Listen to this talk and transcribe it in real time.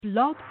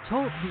Blog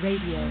Talk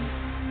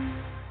Radio.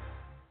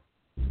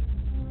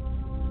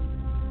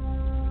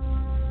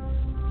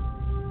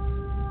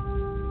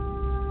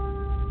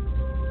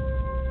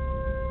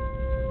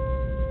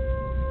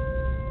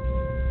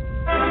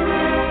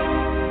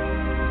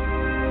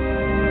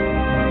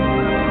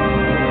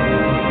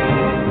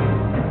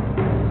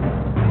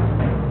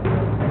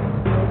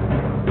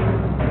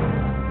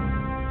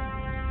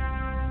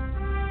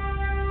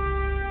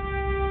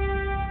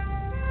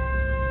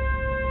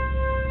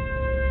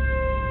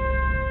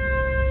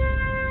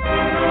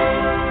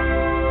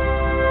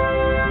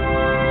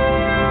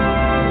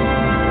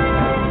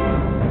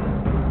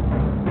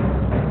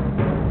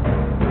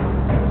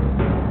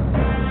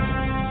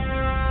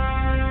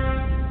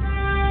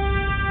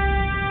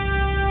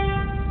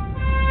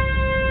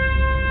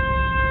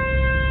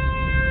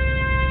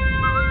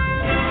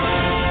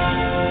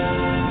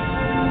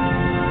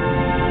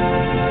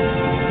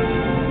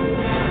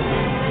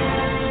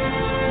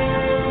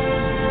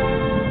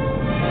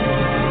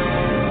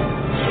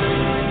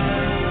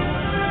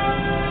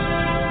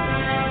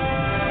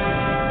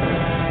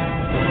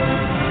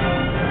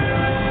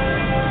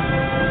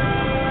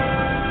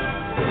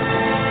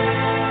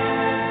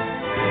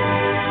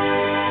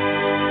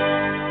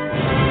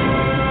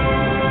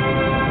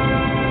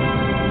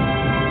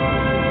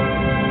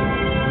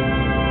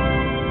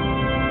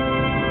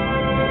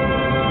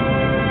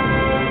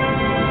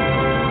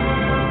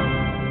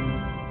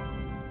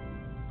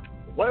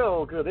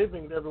 Good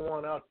evening to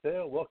everyone out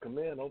there. Welcome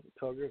in over to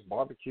Tailgate's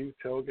BBQ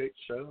Tailgate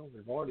Show.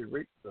 We've already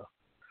reached the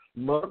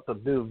month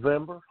of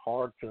November.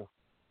 Hard to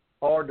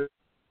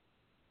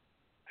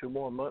 2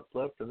 more months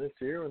left in this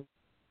year and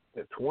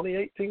at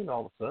 2018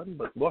 all of a sudden.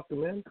 But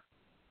welcome in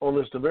on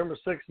this November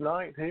 6th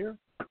night here,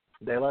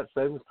 Daylight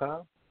Savings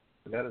Time.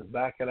 We got us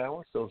back an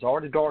hour, so it's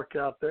already dark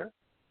out there.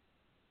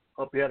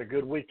 Hope you had a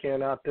good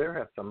weekend out there.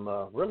 Had some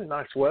really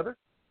nice weather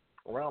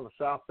around the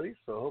southeast,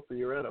 so hopefully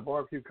you're at a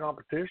barbecue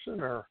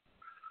competition or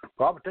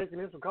probably taking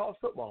in some college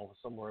football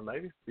somewhere,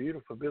 maybe.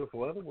 Beautiful, beautiful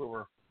weather. We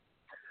were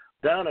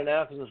down in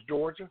Athens,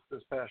 Georgia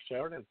this past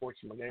Saturday.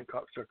 Unfortunately, my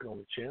Gamecocks took it on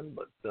the chin,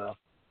 but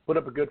put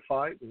up a good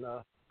fight. And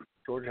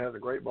Georgia has a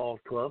great ball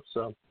club,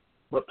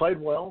 but played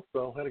well.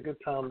 So had a good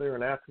time there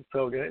in Athens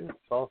tailgating.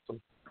 Saw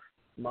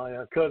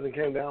my cousin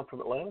came down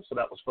from Atlanta, so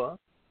that was fun.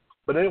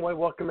 But anyway,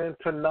 welcome in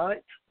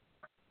tonight.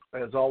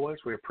 As always,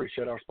 we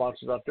appreciate our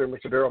sponsors out there,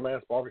 Mr. Darryl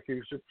Mass,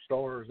 Barbecue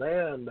Superstars,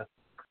 and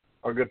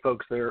our good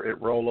folks there at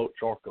Roll Oak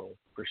Charcoal.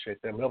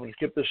 Appreciate them helping us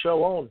get the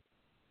show on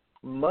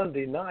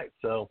Monday night.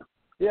 So,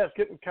 yeah, it's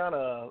getting kind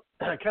of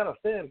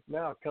thin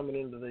now coming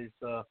into these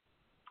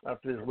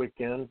after these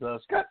weekends.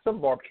 It's got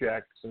some barbecue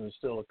action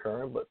still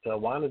occurring, but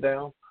winding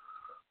down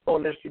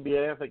on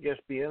SCBA. I think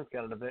SBN's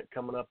got an event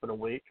coming up in a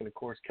week, and, of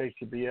course,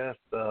 KCBS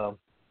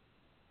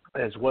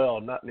as well.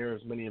 Not near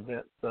as many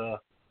events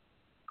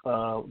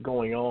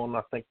going on.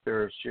 I think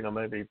there's,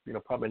 maybe,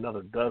 probably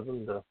another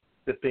dozen to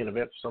 15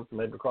 events or something,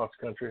 maybe across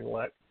the country and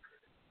like.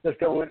 Let's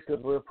go with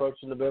because we're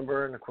approaching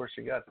November, and of course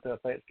you got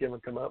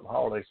Thanksgiving coming up, and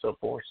holidays, so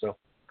forth. So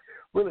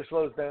really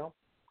slows down.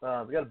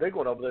 We got a big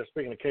one over there.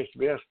 Speaking of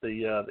KCBS,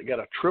 they got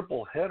a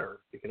triple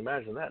header. You can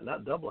imagine that,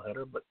 not double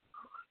header, but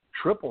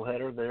triple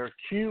header there.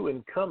 Q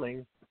and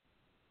Coming,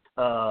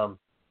 and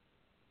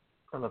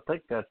I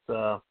think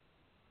that's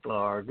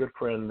our good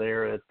friend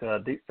there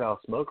at Deep South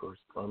Smokers,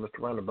 Mr.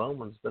 Randall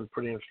Bowman's been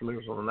pretty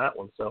instrumental on that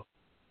one. So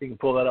you can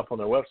pull that up on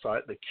their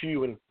website. The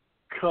Q and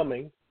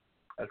Coming.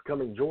 That's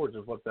Coming Georgia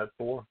is what that's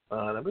for.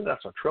 I believe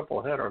that's a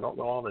triple header. I don't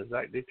know all the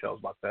exact details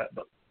about that,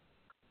 but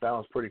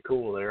sounds pretty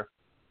cool there.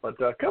 But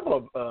a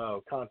couple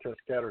of contests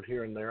scattered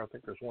here and there. I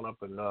think there's one up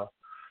in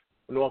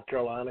North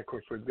Carolina. Of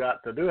course,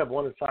 do have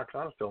one in South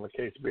Carolina still on the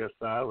KCBS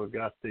side. We've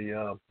got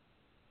the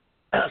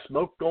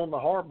Smoke on the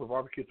Harbor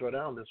Barbecue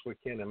Throwdown this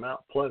weekend in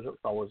Mount Pleasant.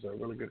 Always a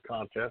really good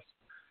contest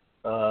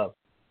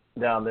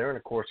down there. And,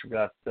 of course, we've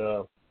got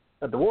the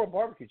World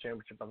Barbecue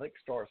Championship, I think,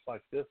 starts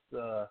like this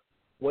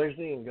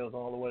Wednesday and goes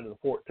all the way to the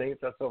 14th.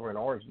 That's over in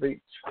Orange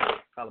Beach,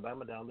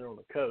 Alabama, down there on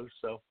the coast.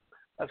 So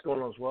that's going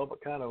on as well,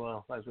 but kind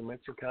of, as we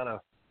mentioned, kind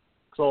of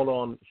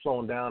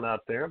slowing down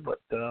out there.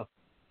 But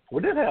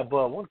we did have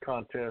one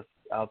contest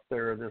out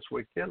there this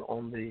weekend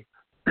on the,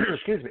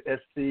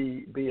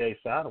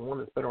 SCBA side, and one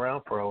that's been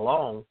around for a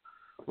long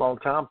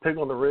time. Pig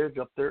on the Ridge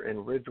up there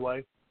in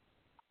Ridgeway,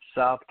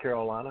 South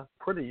Carolina.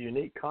 Pretty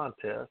unique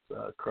contest.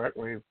 Correct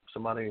me if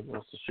somebody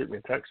wants to shoot me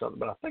a text something,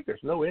 but I think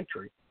there's no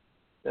entry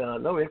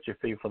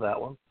fee for that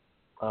one.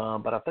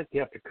 But I think you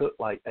have to cook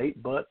like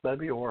 8 butts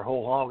maybe or a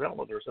whole hog. I don't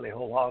know if there's any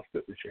whole hogs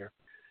cooked this year.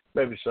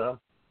 Maybe so.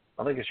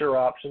 I think it's your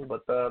option,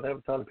 but they have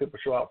a ton of people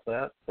show up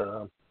for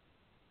that,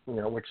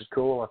 which is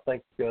cool. I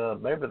think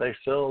maybe they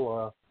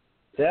sell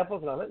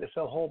samples, and I think they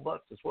sell whole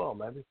butts as well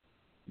maybe.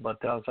 But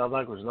it sounds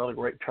like it was another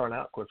great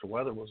turnout. Of course, the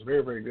weather was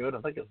very, very good. I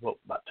think it was,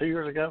 about 2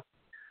 years ago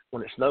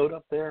when it snowed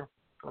up there.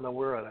 I know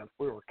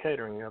we were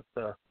catering up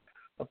at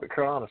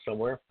Carolina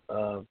somewhere,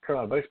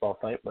 Carolina baseball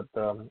thing, but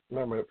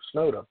remember it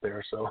snowed up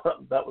there, so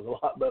that was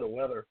a lot better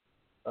weather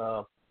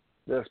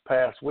this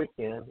past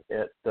weekend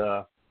at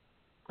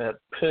at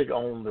Pig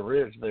on the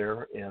Ridge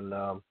there in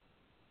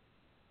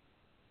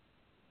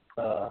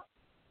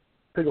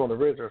Pig on the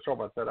Ridge. Sorry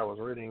about that. I was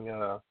reading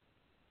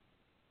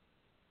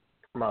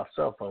my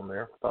cell phone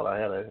there. Thought I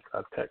had a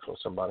text with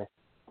somebody.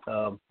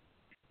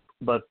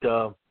 But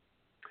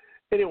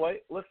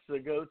anyway, let's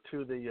go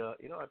to the.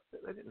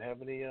 They didn't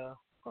have any.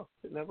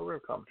 Didn't have a real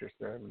competition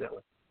there,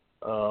 evidently.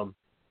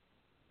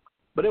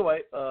 But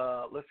anyway,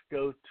 let's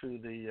go to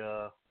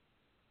the.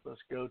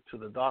 Let's go to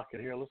the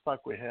docket here. Looks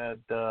like we had.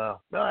 No,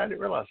 I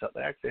didn't realize that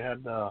they actually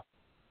had. I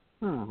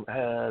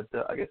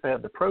guess they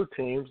had the pro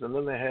teams, and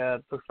then they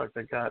had. Looks like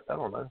they got. I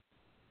don't know.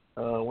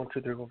 1,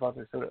 2, 3, 4, 5,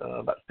 6, 7.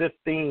 About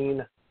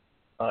 15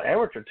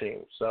 amateur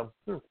teams. So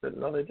didn't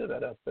know they did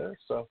that out there.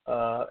 So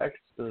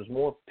actually, there's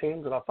more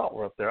teams than I thought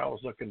were up there. I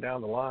was looking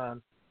down the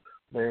line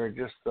there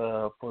just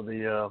for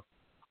the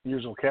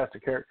usual cast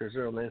of characters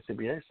there on the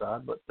SCBA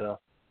side, but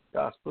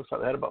gosh, looks like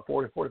they had about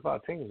 40,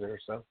 45 teams there.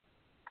 So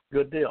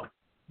good deal.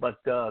 But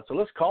so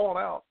let's call it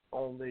out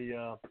on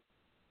the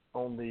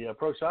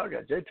pro side. We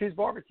got JT's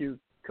Barbecue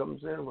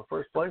comes in with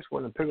first place,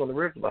 winning Pig on the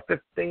Ridge by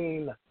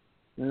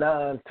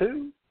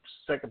 15-9-2.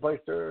 Second place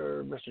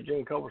there, Mr.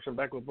 Gene Culberson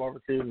back with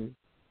Barbecue and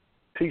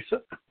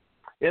Pisa.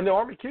 And the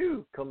Army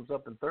Q comes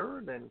up in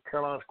third, and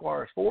Carolina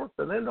Squires fourth,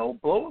 and then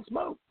old Blowing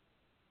Smoke.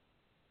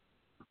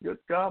 Good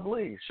job,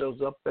 Lee.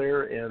 Shows up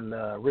there in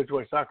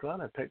Ridgeway, South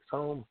Carolina, and takes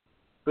home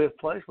fifth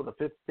place with a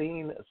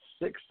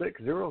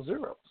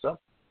 15.6600. So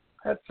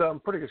that's some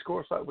pretty good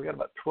scores. So we got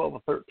about 12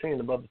 or 13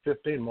 above the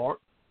 15 mark,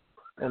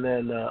 and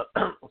then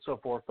so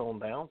forth on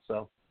down.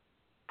 So,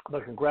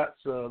 but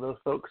congrats to those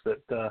folks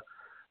that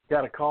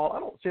got a call. I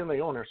don't see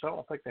anything on there, so I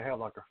don't think they have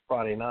like a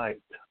Friday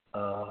night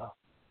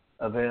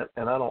event,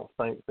 and I don't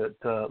think that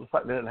looks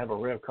like they didn't have a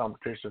rev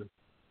competition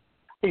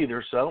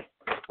either. So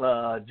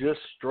just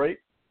straight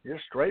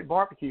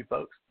barbecue,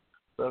 folks.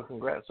 So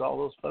congrats to all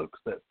those folks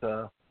that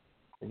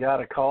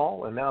got a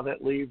call, and now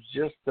that leaves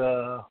just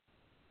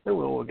we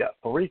got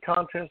 3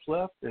 contests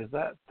left. Is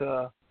that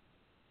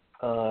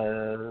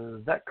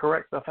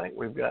correct? I think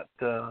we've got.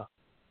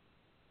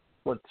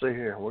 Let's see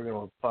here. We're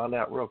going to find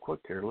out real quick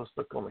here. Let's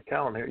look on the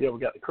calendar here. Yeah,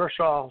 we got the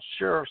Kershaw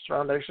Sheriff's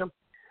Foundation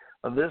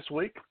this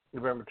week,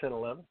 November 10,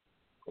 11.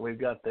 We've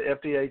got the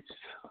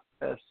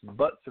FDHS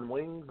Butts and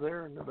Wings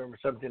there, November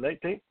 17,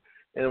 18.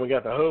 And then we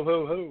got the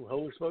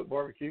Holy Smoke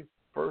Barbecue,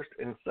 first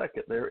and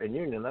second there in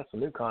Union. That's a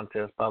new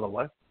contest, by the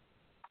way.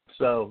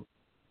 So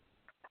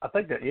I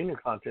think that Union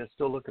contest is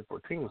still looking for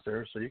teams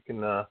there. So you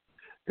can go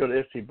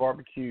to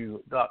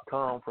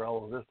scbarbecue.com for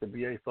all of this, the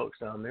BA folks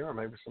down there, or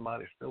maybe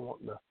somebody still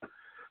wanting to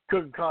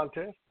cooking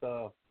contest.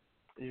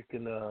 You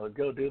can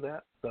go do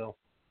that. So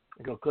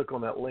go click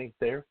on that link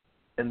there.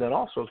 And then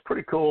also it's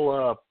pretty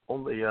cool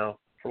on the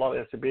for a lot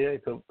of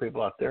SCBA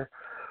people out there.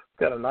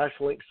 Got a nice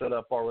link set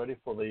up already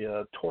for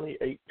the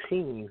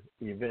 2018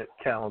 event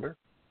calendar.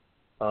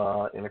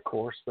 And of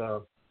course,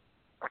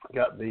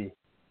 got the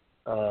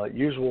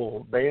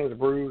usual bands,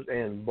 brews,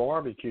 and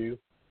barbecue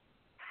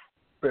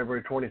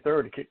February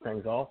 23rd to kick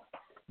things off.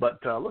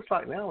 But looks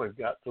like now we've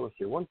got, so let's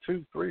see, 1,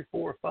 2, 3,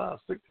 4, 5,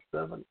 6,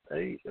 7, 8.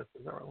 Is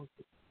that right?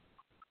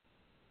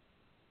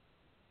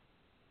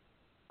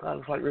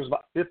 Looks like there's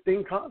about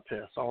 15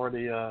 contests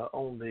already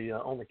on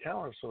the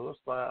calendar. So looks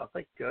like, I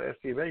think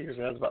SCBA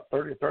usually has about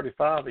 30 or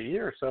 35 a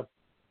year. So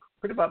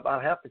pretty about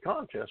half the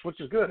contest, which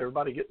is good.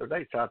 Everybody get their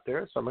dates out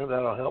there. So maybe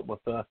that'll help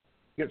with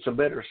get some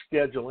better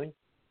scheduling,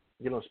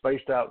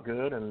 spaced out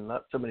good and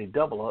not so many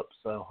double ups.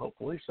 So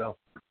hopefully so.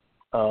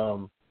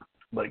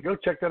 But go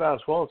check that out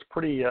as well. It's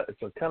pretty.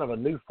 It's a kind of a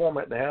new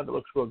format they have that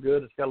looks real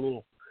good. It's got a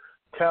little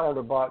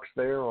calendar box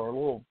there, or a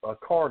little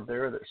card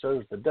there that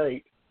shows the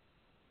date,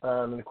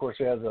 and of course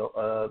it has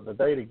the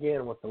date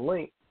again with the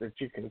link that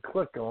you can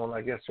click on.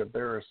 I guess if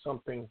there is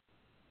something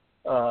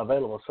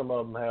available, some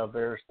of them have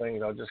various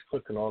things. I'm just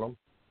clicking on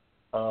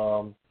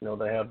them.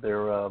 They have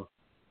their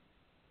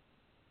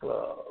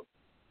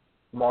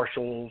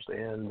marshals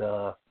and.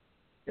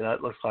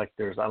 It looks like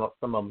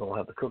some of them don't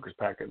have the cooker's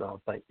packet, I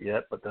don't think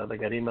yet, but they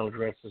got email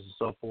addresses and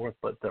so forth.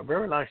 But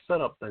very nice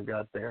setup they've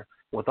got there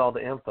with all the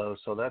info.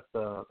 So that's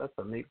a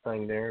neat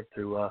thing there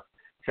to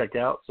check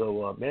out.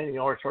 So man, you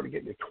already started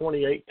getting your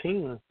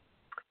 2018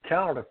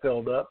 calendar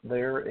filled up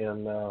there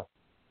in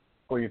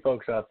for you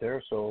folks out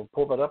there. So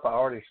pull that up. I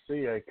already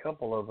see a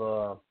couple of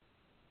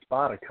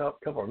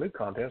couple of new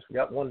contests. We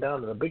got one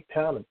down in the big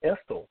town of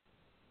Estill,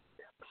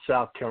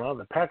 South Carolina,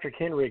 the Patrick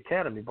Henry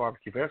Academy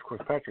Barbecue Fest. Of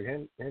course, Patrick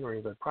Henry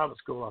is a private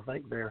school, I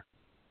think, there,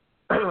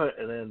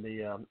 and then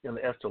in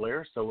the Estill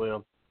area.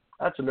 So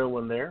that's a new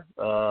one there.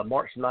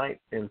 March 9th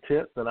and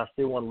 10th, and I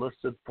see one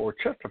listed for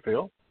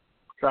Chesterfield,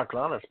 South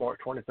Carolina. It's March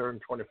 23rd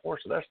and 24th.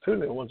 So that's 2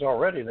 new ones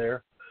already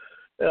there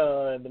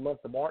in the month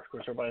of March. Of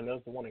course, everybody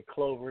knows the one in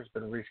Clover has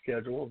been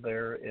rescheduled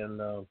there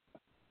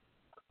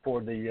for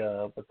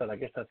the, but then I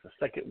guess that's the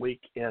second week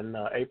in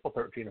April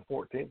 13th and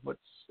 14th, which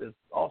is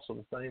also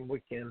the same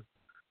weekend.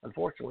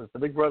 Unfortunately, it's the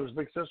Big Brothers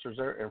Big Sisters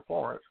there in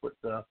Florence, which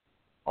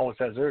always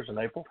has theirs in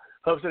April.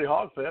 Hub City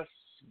Hog Fest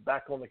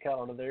back on the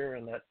calendar there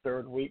in that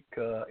third week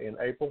in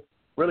April.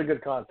 Really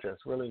good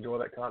contest. Really enjoy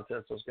that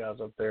contest. Those guys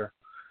up there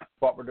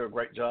Spartanburg do a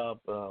great job.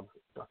 I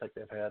think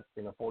they've had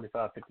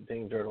 45, 50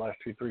 teams during the last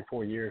 2, 3,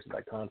 4 years of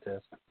that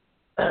contest.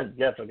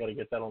 Definitely got to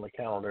get that on the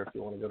calendar if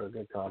you want to go to a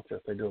good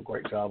contest. They do a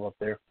great job up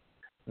there.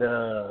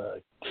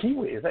 The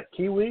Kiwi, is that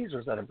Kiwis or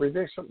is that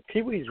abbreviation?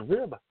 Kiwis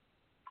Rib.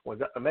 Was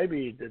that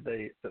maybe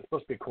it's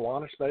supposed to be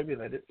Kiwanis maybe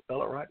and they didn't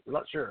spell it right? I'm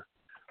not sure.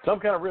 Some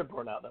kind of rib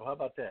burn out though. How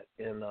about that?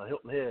 In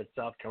Hilton Head,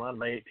 South Carolina,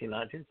 May 18,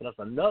 19. So that's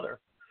another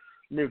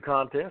new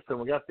contest. And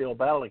we got the old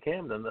Battle of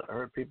Camden that I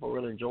heard people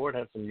really enjoyed.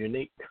 Had some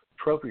unique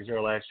trophies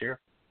there last year.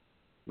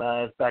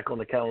 It's back on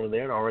the calendar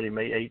there and already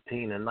May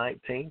 18 and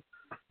 19.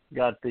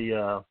 Got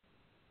the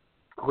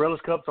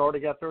Gorillas Cup's already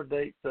got their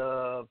date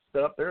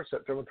set up there,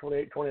 September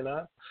 28,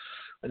 29.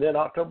 And then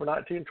October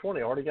 19,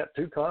 20, already got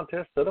 2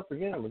 contests set up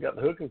again. We got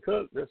the Hook and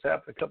Cook. This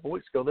happened a couple of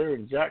weeks ago there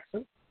in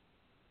Jackson.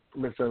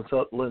 Miss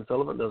Lynn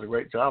Sullivan does a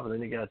great job. And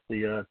then you got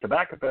the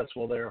Tobacco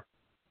Festival there,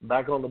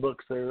 back on the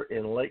books there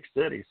in Lake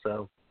City.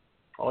 So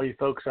all you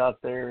folks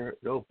out there,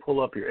 go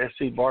pull up your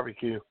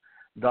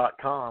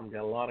scbarbecue.com.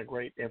 Got a lot of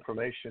great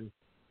information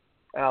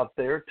out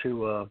there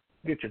to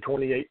get your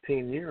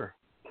 2018 year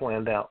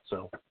planned out.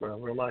 So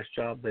real nice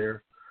job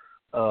there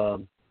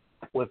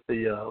with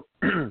the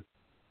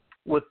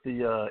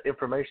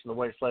information the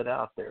way it's laid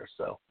out there.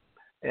 So,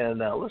 and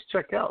let's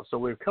check out. So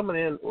we're coming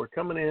in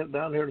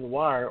down here to the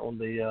wire on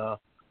the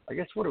I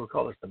guess what do we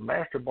call this? The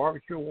Master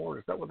Barbecue Award.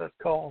 Is that what that's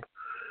called?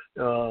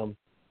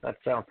 That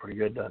sounds pretty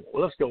good, doesn't it?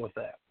 Well, let's go with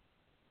that.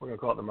 We're gonna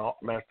call it the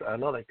Master. I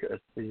know they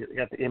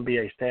got the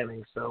NBA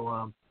standings.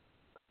 So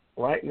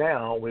right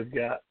now we've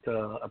got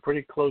a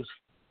pretty close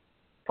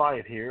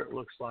fight here. It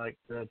looks like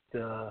that.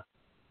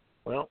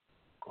 Well,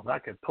 if I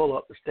could pull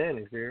up the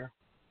standings here,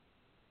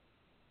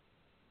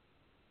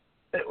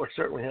 it would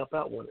certainly help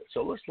out with it.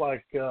 So it looks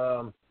like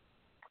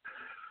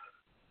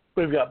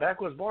we've got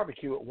Backwoods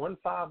Barbecue at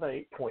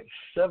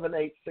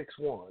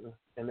 158.7861,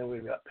 and then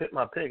we've got Pit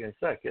My Pig in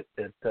second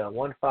at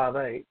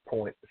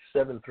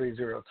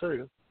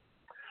 158.7302,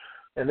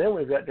 and then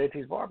we've got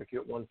JT's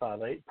Barbecue at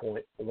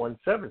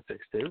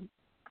 158.1762.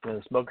 And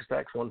the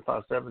Smokestack's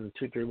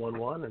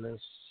 157.2311, and then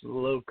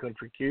Slow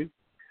Country Q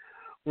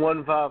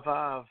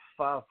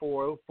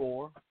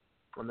 155.5404,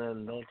 and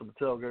then the Ultimate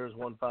Tailgaters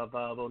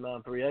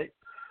 155.0938,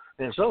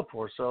 and so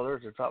forth. So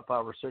there's the top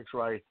 5 or 6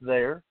 right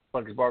there.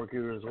 Funky's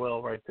Barbecue as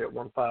well, right there at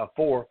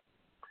 154.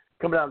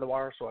 Coming down the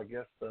wire, so I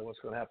guess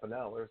what's going to happen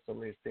now is some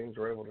of these teams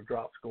are able to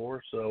drop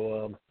scores.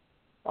 So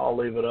I'll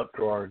leave it up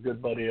to our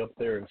good buddy up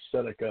there in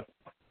Seneca,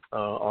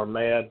 our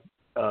mad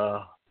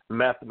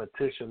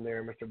mathematician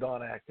there, Mr.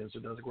 Don Atkins, who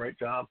does a great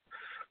job.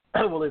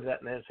 We'll leave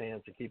that in his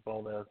hands to keep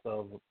all the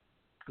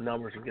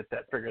numbers and get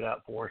that figured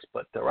out for us.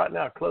 But right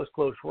now, close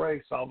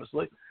race,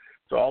 obviously.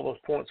 So all those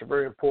points are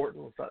very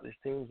important. It's like these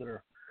teams that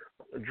are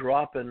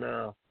dropping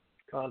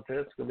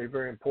contests going to be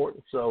very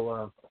important.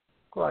 So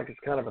like it's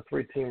kind of a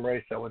 3-team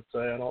race, I would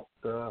say. I don't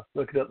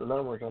looking at the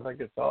numbers. I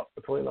think it's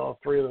between all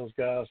 3 of those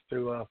guys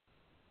to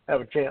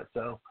have a chance.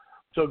 So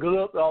good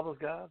luck to all those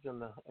guys in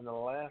the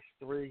last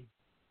 3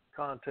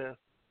 contests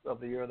of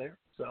the year there.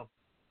 So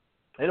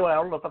anyway, I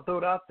don't know if I threw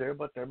it out there,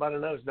 but everybody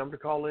knows number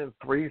to call in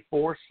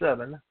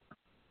 347-202-0263.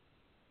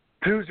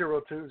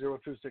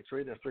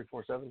 That's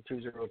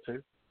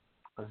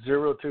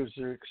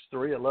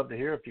 347-202-0263. I'd love to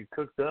hear if you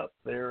cooked up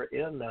there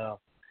in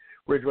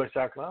Ridgeway,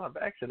 South Carolina. I've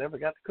actually never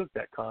got to cook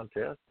that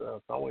contest.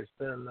 It's always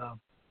been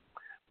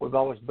we've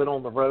always been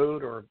on the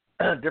road or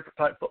a different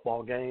type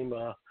football game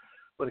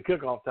with a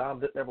kickoff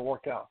time that never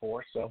worked out for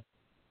us. So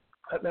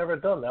I've never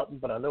done that one,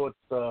 but I know it's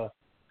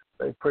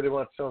it pretty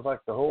much sounds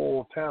like the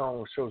whole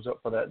town shows up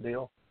for that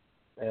deal,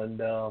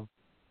 and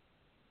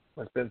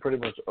it's been pretty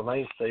much a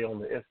mainstay on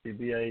the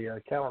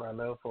SCBA calendar, I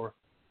know, for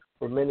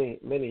many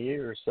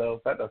years. So in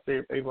fact,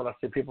 even when I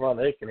see people around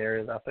the Aiken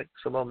area, I think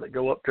some of them that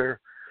go up there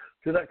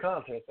to that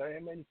contest, hey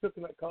man, you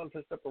cooking that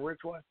contest up at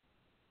Ridgeway?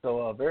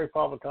 So very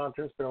popular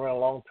contest, been around a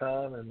long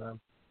time, and I'm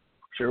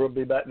sure we'll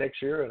be back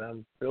next year, and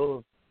I'm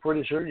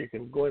pretty sure you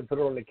can go ahead and put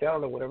it on the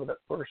calendar, whatever that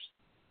first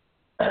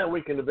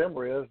week in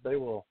November is, they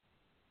will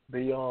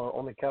be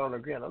on the calendar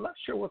again. I'm not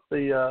sure what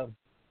the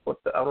I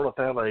don't know if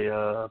they have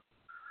a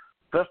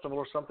festival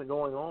or something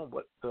going on,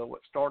 but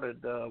what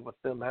started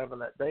with them having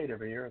that date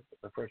every year,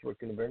 the first week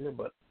in November.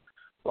 But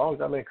as long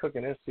as I've been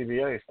cooking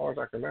SCBA, as far as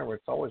I can remember,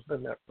 it's always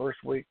been that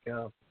first week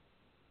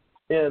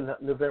in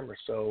November.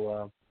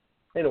 So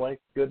anyway,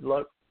 good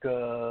luck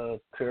to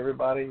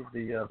everybody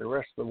the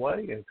rest of the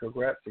way, and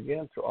congrats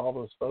again to all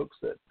those folks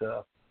that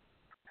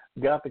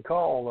got the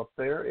call up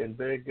there in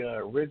Big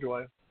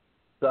Ridgeway,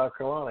 South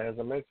Carolina. As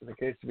I mentioned, the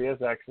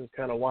KCBS action is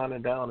kind of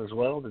winding down as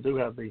well. They do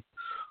have the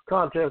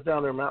contest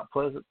down there in Mount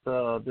Pleasant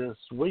this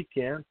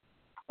weekend.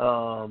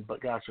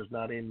 But gosh, there's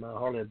not even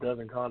hardly a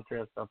dozen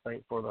contests, I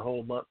think, for the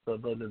whole month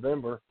of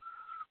November.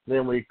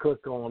 Then we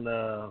cook on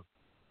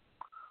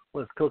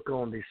let's cook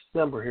on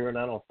December here, and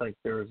I don't think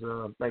there's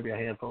maybe a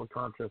handful of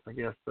contests, I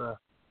guess,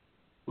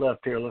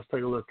 left here. Let's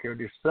take a look here.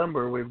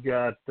 December, we've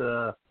got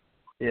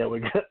we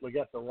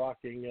got the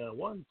rocking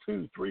 1,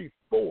 2, 3,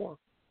 4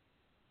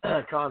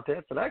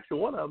 contests, and actually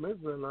one of them is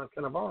in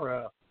kind of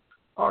our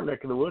our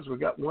neck of the woods. We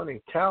got one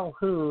in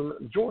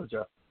Calhoun,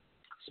 Georgia.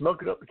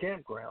 Smoking Up the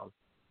Campground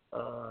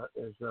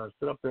is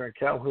set up there in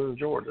Calhoun,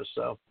 Georgia.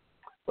 So,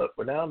 but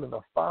we're down to the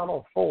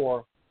final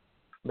four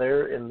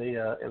there in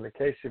the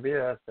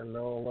KCBS, and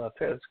I'll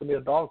tell you, it's going to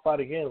be a dogfight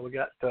again. We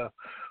got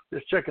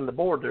just checking the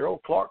board there.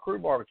 Old Clark Crew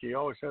Barbecue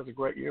always has a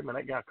great year. Man,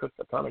 that guy cooks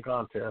a ton of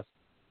contests.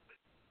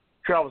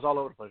 Travels all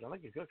over the place. I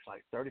think he cooks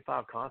like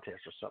 35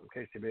 contests or something,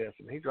 KCBS,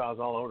 and he drives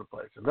all over the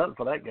place. There's nothing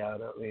for that guy.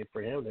 I mean,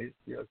 for him,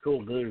 he's a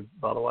cool dude,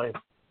 by the way.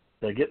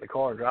 To get in the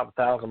car and drive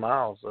 1,000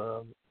 miles,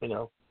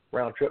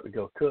 round trip to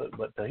go cook.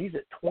 But he's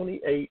at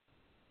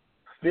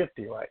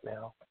 28.50 right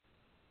now.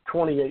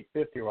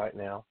 28.50 right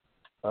now.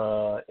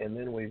 And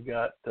then we've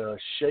got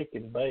Shake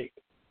and Bake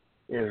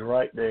is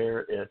right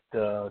there at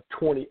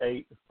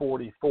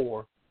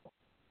 28.44.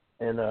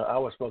 And I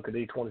was smoking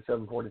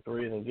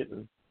D27.43 and then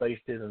getting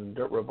basted and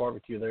Dirt Road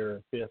Barbecue there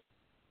in fifth.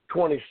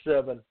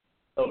 27.02.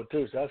 So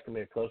that's going to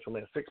be a close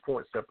one. 6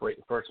 points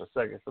separating first and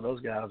second. So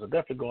those guys are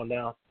definitely going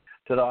down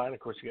to the eye. And, of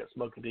course, you got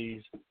Smoky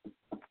D's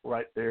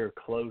right there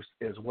close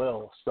as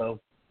well. So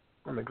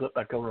let me click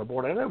back over the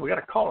board. And then we got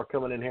a caller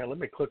coming in here. Let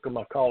me click on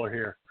my caller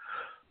here.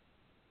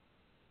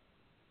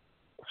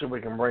 So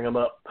we can bring them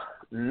up.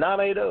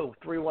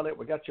 980-318.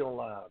 We got you on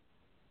live.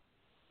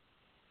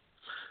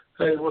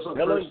 Hey, what's up,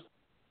 Hello. Chris?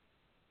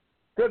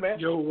 Good, man.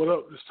 Yo, what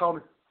up? It's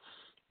Tony.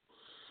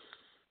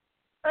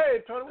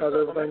 Hey, Tony. How's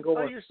everything going?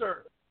 How are you,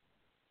 sir?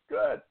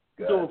 Good.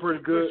 Doing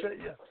pretty good.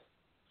 Appreciate you.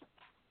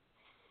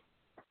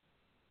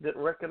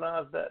 Didn't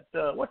recognize that.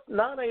 What's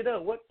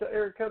 980? What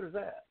area code is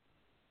that?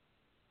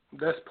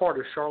 That's part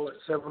of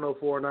Charlotte,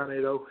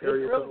 704-980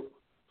 area code.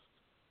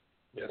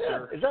 Yes,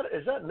 sir. Is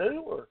that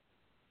new or?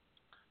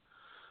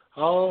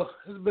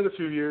 It's been a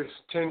few years,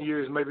 10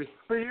 years maybe.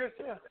 3 years,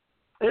 yeah.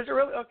 Is it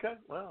really? Okay.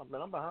 Well,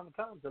 man, I'm behind the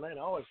times, and I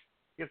always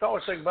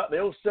think about the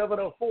old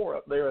 704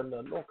 up there in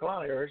the North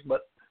Carolina areas,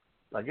 but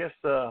I guess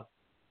got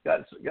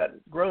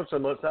grown so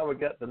much now we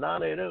got the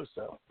 980.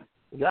 So,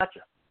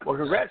 gotcha. Well,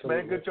 congrats,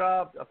 man. Good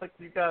job. I think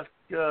you guys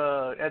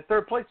had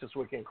third place this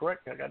weekend,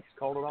 correct? I just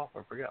called it off.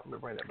 I forgot. Let me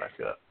bring that back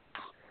up.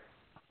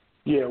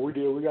 Yeah, we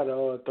did. We got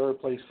a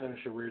third place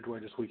finish at Ridgeway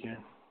this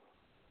weekend.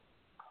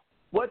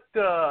 What?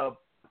 How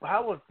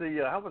was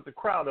the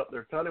crowd up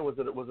there, Tony? Was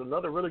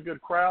another really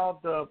good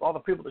crowd? All the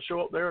people that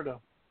show up there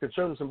to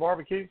consume some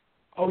barbecue.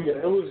 Oh yeah,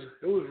 it was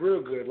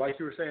real good. Like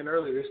you were saying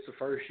earlier, this is the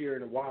first year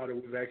in a while that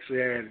we've actually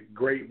had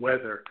great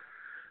weather.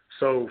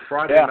 So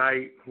Friday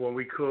night when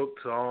we cooked,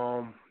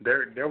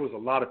 there was a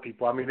lot of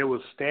people. I mean, it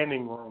was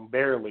standing room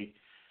barely,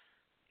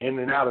 in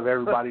and out of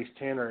everybody's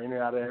tent or in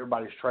and out of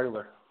everybody's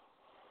trailer.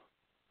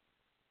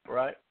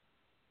 Right.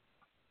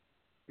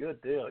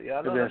 Good deal. Yeah.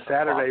 I know. And then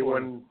Saturday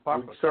when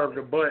we served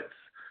the butts,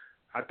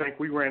 I think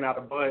we ran out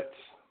of butts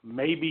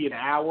maybe an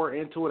hour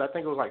into it. I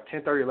think it was like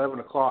 10:30, 11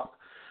 o'clock.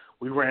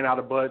 We ran out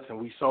of butts and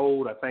we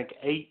sold, I think,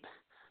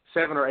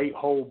 7 or 8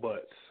 whole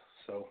butts.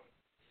 So.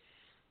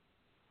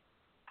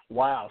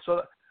 Wow.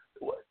 So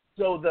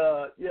on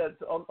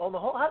the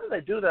whole, how do they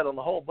do that on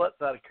the whole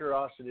butts out of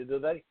curiosity? Do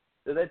they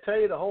tell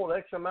you to hold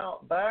X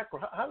amount back,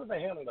 or how do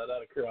they handle that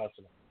out of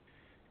curiosity?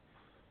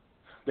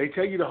 They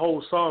tell you to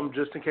hold some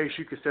just in case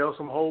you could sell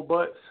some whole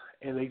butts,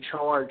 and they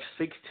charge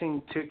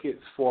 16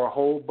 tickets for a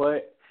whole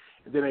butt.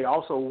 And then they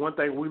also, one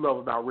thing we love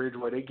about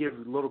Ridgeway, they give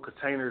little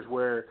containers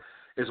where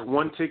it's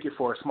 1 ticket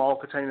for a small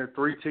container,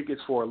 3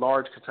 tickets for a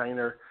large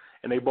container,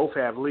 and they both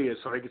have lids,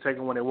 so they can take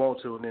them when they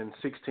want to, and then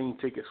 16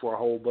 tickets for a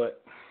whole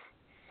butt.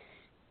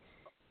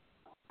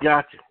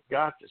 Gotcha.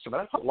 So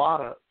that's a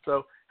lot of.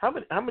 So how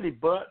many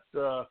butts?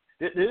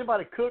 Did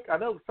anybody cook? I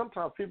know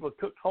sometimes people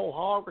cook whole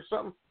hog or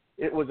something.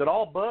 Was it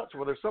all butts?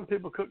 Were there some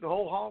people who cooked the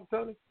whole hog,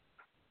 Tony?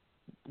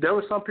 There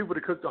were some people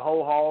that cooked the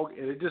whole hog,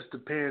 and it just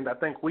depends. I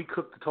think we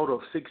cooked a total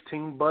of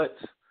 16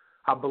 butts,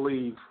 I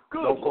believe.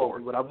 Good Don't quote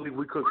Lord. me, but I believe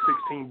we cooked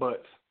 16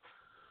 butts.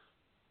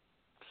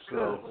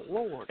 So, good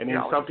Lord. And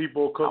then some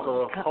people cook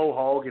a whole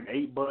hog and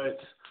 8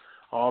 butts.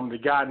 The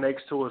guy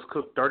next to us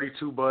cooked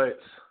 32 butts.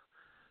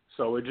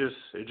 So it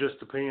just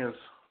depends.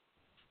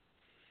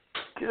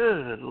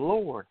 Good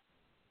Lord.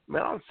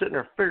 Man, I was sitting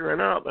there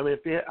figuring out. I mean,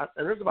 and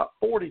there's about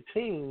 40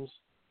 teams.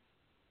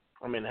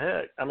 I mean,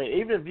 heck. I mean,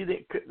 even if you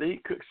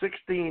didn't cook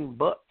 16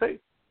 butts, I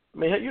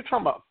mean, you're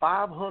talking about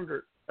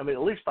 500. I mean,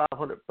 at least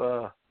 500.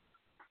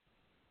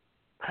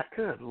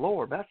 Good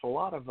Lord, that's a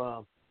lot of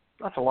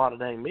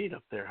dang meat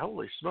up there.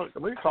 Holy smokes!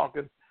 We're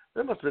talking.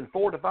 There must have been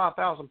 4,000 to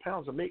 5,000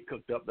 pounds of meat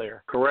cooked up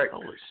there. Correct.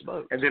 Holy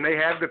smokes! And then they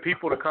have the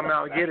people to come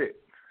out and get it.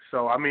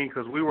 So I mean,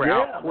 because we were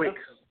out quick.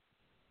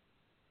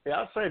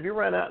 Yeah, I'd say if you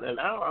ran out in an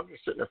hour, I'm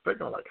just sitting there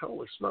figuring like,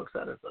 holy smokes,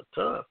 that is a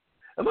tough.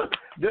 And look,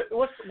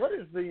 what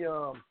is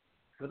the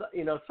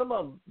some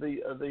of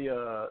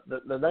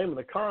the name of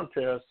the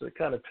contest that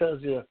kind of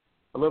tells you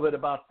a little bit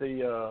about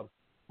the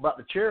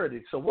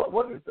charity. So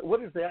what is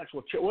the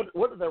actual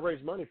what do they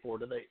raise money for?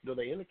 Do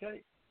they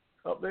indicate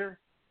up there?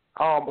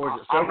 I'm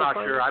not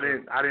sure. I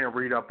didn't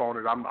read up on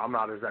it. I'm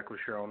not exactly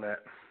sure on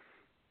that.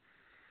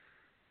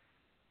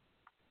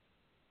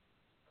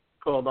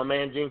 Well, my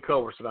man Gene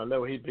Culverson, I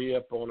know he'd be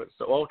up on it.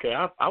 So, okay,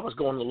 I was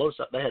going to the low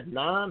side. They had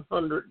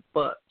 900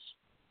 butts.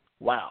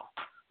 Wow.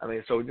 I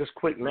mean, so just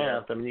quick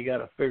math. I mean, you got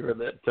to figure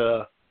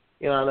that,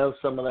 I know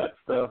some of that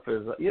stuff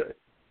is,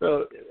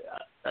 so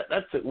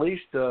that's at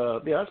least,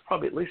 that's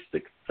probably at least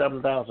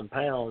 6,000 to 7,000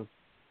 pounds.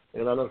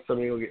 And I know some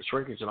of you will get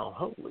shrinkage and all.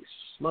 Holy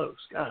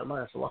smokes. God, man,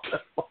 that's a lot.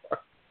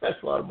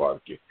 That's a lot of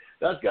barbecue.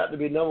 That's got to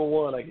be number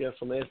one, I guess,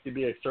 on the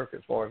SCBA circuit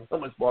as far as how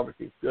much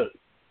barbecue is good.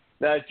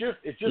 Now, it's just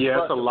it's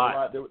a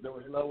lot. There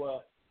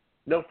was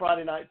no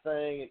Friday night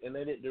thing, and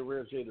they didn't do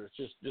ribs either.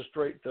 It's just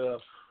straight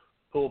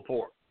pulled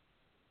pork.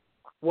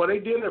 Well, they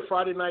did a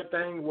Friday night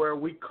thing where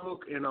we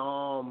cook and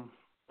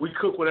we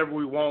cook whatever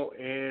we want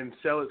and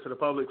sell it to the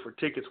public for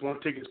tickets. 1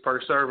 ticket per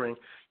serving.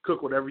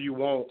 Cook whatever you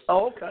want.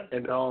 Oh, okay.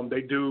 And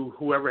they do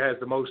whoever has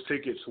the most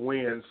tickets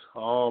wins.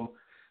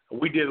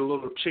 We did a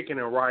little chicken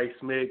and rice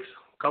mix.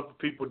 A couple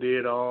people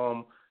did.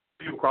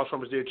 People across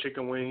from us did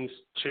chicken wings,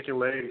 chicken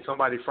legs.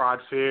 Somebody fried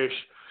fish.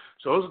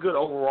 So it was a good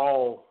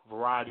overall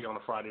variety on a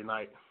Friday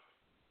night.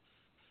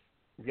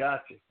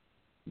 Gotcha.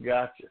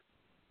 God,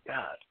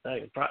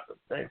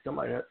 dang,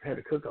 somebody had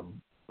to cook a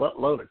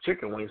buttload of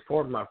chicken wings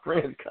for my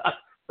friend. God,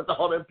 with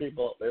all them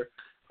people up there.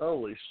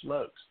 Holy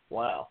smokes.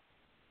 Wow.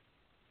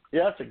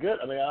 Yeah, that's a good.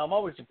 I mean, I'm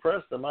always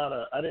impressed the amount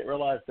of. I didn't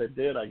realize they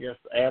did. I guess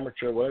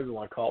amateur, whatever you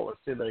want to call it.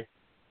 See, they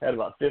had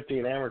about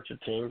 15 amateur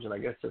teams, and I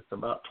guess it's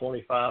about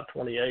 25,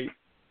 28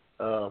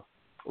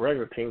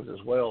 regular teams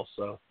as well.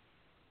 So,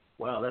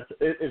 wow, that's.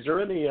 Is there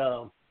any?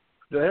 Do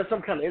they have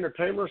some kind of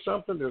entertainment or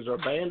something? Is there a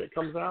band that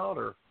comes out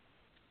or?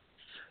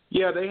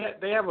 Yeah,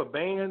 they have a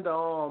band.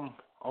 On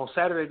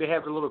Saturday they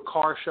have a little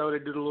car show. They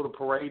do the little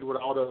parade with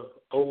all the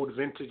old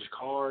vintage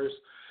cars.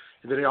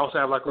 And then they also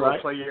have like a little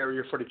play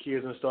area for the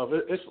kids and stuff.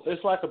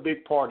 It's like a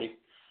big party,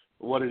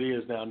 what it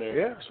is down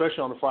there, especially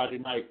on a Friday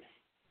night.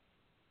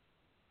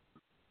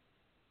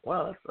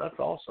 Wow, that's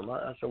awesome.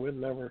 I said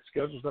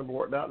schedules never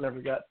worked out, never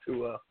got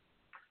to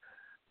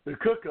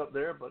cook up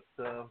there, but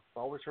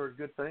always heard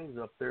good things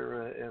up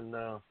there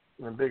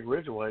in Big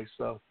Ridgeway.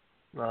 So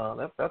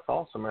that's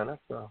awesome, man.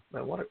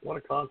 Man, what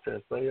a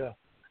contest.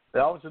 They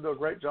obviously do a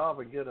great job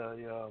and get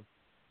a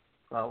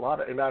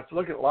lot of, and I was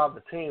looking at a lot of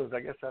the teams.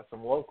 I guess that's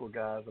some local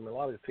guys. I mean, a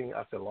lot of the teams.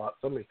 I said a lot.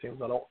 Some of these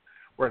teams I don't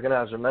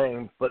recognize their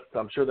names, but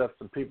I'm sure that's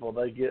some people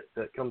they get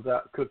that comes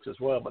out and cooks as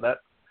well. But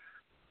that's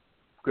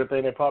a good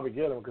thing they probably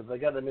get them because they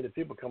got that many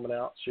people coming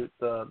out. Shoot,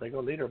 they're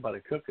gonna need everybody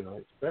cooking,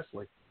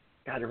 especially.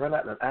 God, to run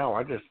that in an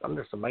hour. I'm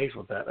just amazed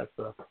with that.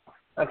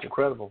 That's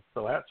incredible.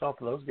 So hats off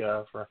to those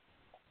guys for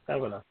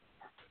having a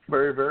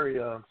very, very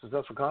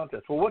successful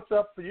contest. Well, what's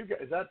up for you guys?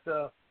 Is that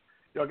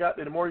y'all got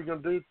any more you're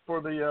gonna do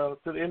for the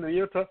to the end of the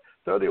year?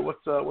 Tony,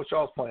 what's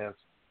y'all's plans?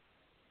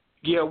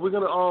 Yeah, we're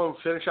gonna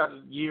finish out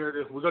the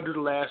year. We're gonna do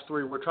the last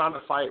 3. We're trying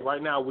to fight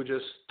right now. We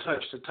just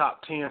touched the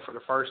top 10 for the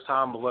first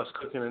time of us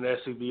cooking in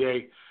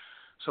SCBA,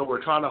 so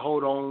we're trying to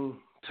hold on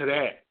to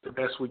that the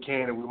best we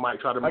can, and we might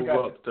try to move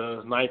up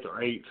to 9th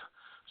or 8th.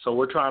 So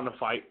we're trying to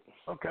fight.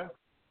 Okay.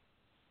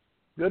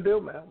 Good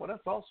deal, man. Well,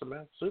 that's awesome,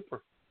 man.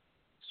 Super.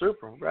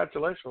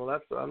 Congratulations.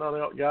 Well, I know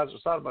the guys are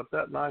excited about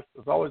that. Nice.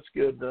 It's always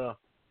good.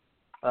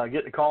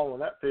 Getting a call on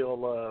that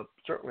field,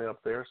 certainly up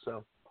there.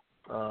 So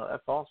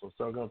that's awesome.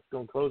 So going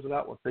to close it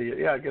out with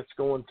I guess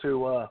going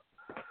to,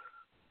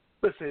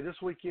 let's see,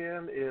 this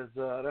weekend is,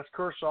 that's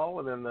Kershaw,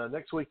 and then the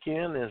next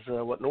weekend is,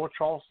 North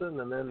Charleston,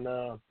 and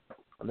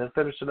then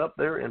finish it up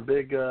there in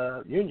Big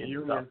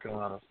Union, South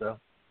Carolina. So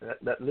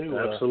that new,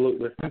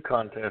 new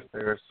contest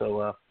there.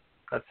 So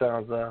that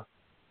sounds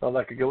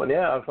like a good one.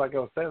 Yeah, it's like I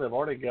was saying, they've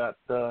already got,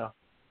 I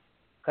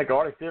think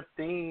already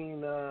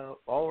 15,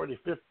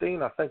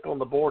 I think, on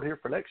the board here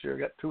for next year.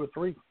 Got 2 or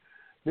 3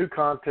 new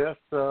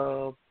contests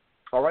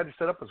already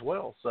set up as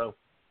well. So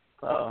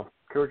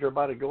encourage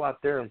everybody to go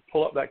out there and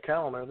pull up that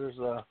calendar.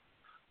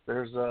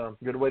 There's a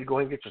good way to go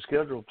ahead and get your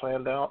schedule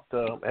planned out.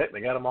 Heck,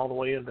 they got them all the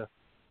way into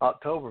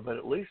October, but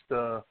at least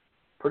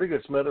pretty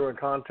good smattering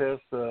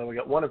contests. We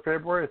got 1 in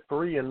February,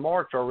 3 in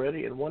March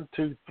already, and 1,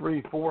 2,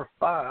 3, 4,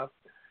 5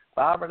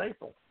 in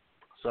April.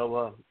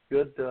 So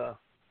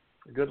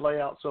good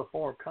layout so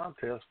far of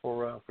contests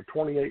for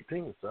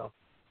 2018. So,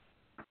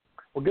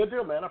 well, good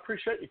deal, man. I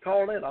appreciate you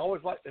calling in. I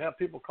always like to have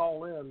people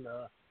call in,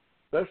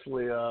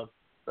 especially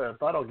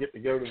if I don't get to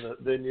go to the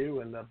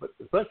venue, but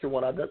especially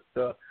when I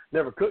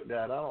never cooked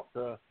that.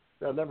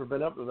 I've never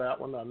been up to that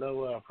one. I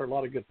know I've heard a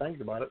lot of good things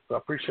about it. So I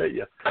appreciate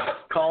you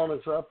calling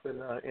us up and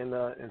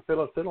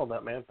fill us in on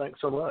that, man. Thanks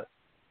so much.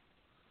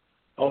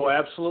 Oh,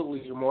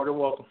 absolutely. You're more than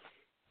welcome.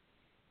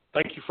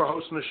 Thank you for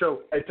hosting the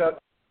show. Hey, Tony.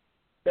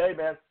 Hey,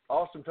 man.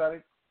 Awesome, Tony.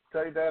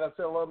 Tell your dad I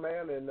said hello,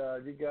 man, and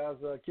you guys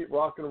keep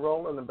rocking and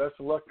rolling, and best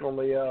of luck on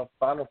the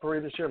final 3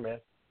 this year, man.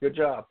 Good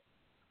job.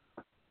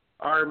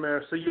 All right,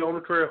 man. See you on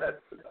the trail.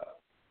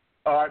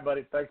 All right,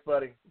 buddy. Thanks,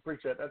 buddy.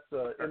 Appreciate it.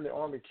 That's in the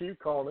Army Q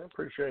calling in.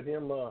 Appreciate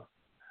him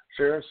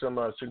sharing some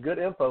good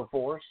info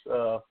for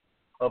us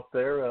up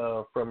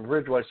there from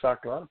Ridgeway,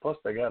 South Carolina. Plus,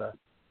 they got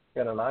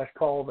a nice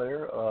call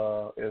there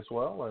as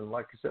well. And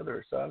like you said, they're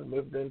excited,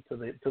 moved into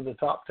the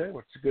top 10,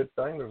 which is a good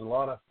thing. There's a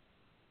lot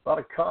a lot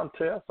of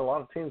contests, a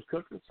lot of teams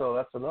cooking. So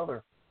that's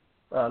another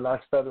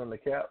nice feather in the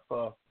cap,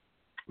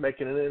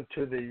 making it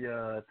into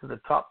the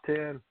top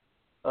 10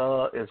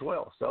 as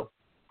well. So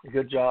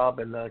good job,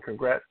 and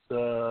congrats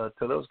to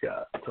those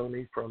guys.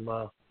 Tony from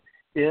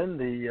in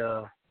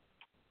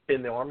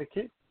the Army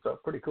Q. So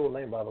pretty cool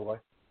name, by the way.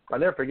 I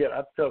never forget. I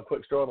have to tell a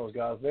quick story on those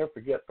guys. Never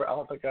forget. I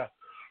don't think I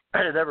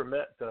had ever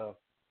met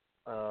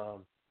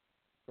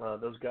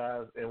those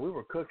guys, and we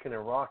were cooking in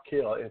Rock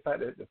Hill. In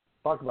fact,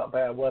 talking about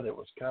bad weather, it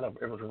was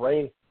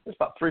rain. It was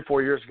about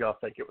 3-4 years ago, I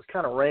think. It was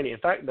kind of rainy. In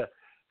fact, the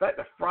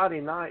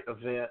Friday night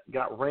event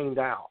got rained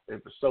out.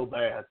 It was so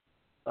bad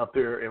up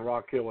there in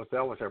Rock Hill. They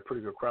always had a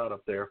pretty good crowd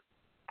up there.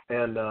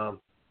 And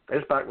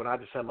it's back when I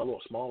just had my little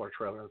smaller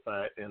trailer, in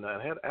fact. And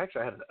I had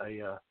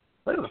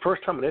I think it was the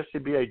first time an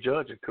SCBA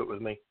judge had cooked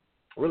with me.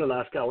 A really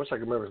nice guy. I wish I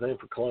could remember his name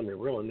for Columbia.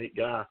 Really neat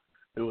guy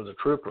who was a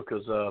trooper,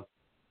 because the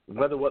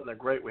weather wasn't that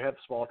great. We had the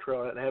small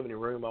trailer. I didn't have any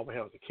room. All we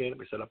had was a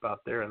canopy set up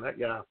out there. And that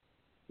guy,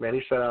 man,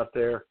 he sat out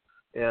there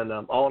and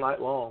all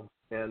night long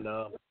and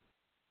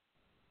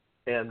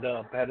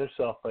had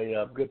himself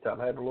a good time.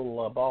 Had a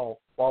little ball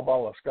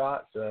of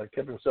scotch,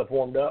 kept himself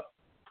warmed up.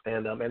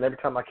 And every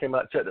time I came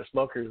out and checked the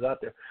smoker, he was out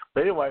there.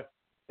 But anyway,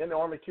 in the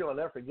Army Q, I'll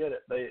never forget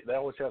it. They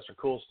always have some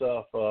cool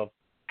stuff.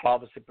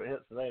 Obviously,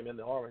 hence the name, in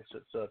the Army,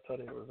 since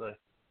Tony was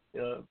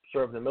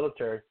served in the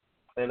military.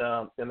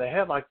 And they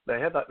had like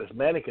this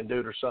mannequin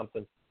dude or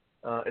something,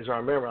 as I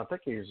remember. I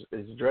think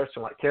he's dressed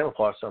in like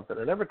camouflage or something.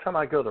 And every time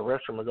I go to the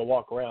restroom and go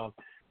walk around,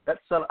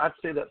 I'd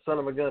see that son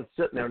of a gun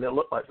sitting there, and it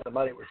looked like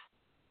somebody was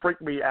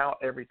freak me out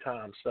every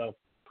time. So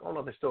I don't know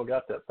if they still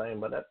got that thing,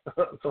 but I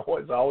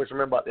always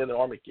remember about in the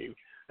Army Q,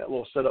 that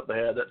little setup they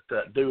had.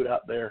 That dude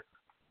out there,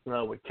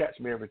 would catch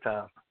me every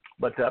time.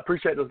 But I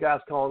appreciate those guys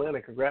calling in,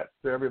 and congrats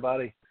to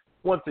everybody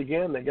once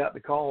again that got the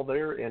call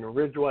there in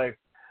Ridgeway,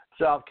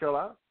 South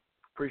Carolina.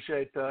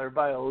 Appreciate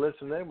everybody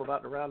listening. We're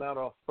about to round out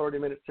our 30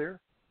 minutes here.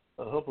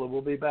 Hopefully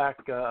we'll be back,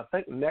 I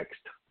think,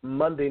 next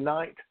Monday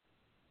night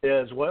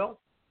as well.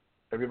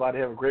 Everybody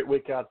have a great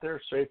week out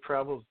there. Safe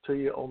travels to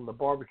you on the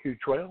barbecue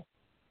trail.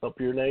 Hope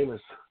your name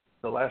is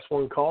the last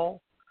one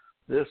called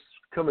this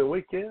coming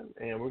weekend.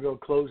 And we're going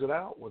to close it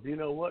out with, you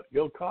know what,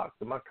 go Cox.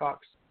 And my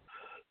Cox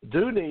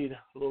do need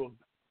a little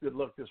good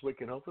luck this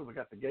weekend. Hopefully we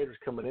got the Gators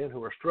coming in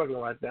who are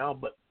struggling right now,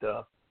 but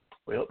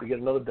we hope to get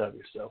another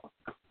W. So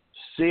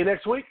see you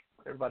next week.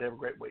 Everybody have a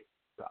great week.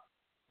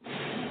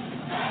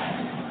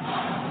 Bye.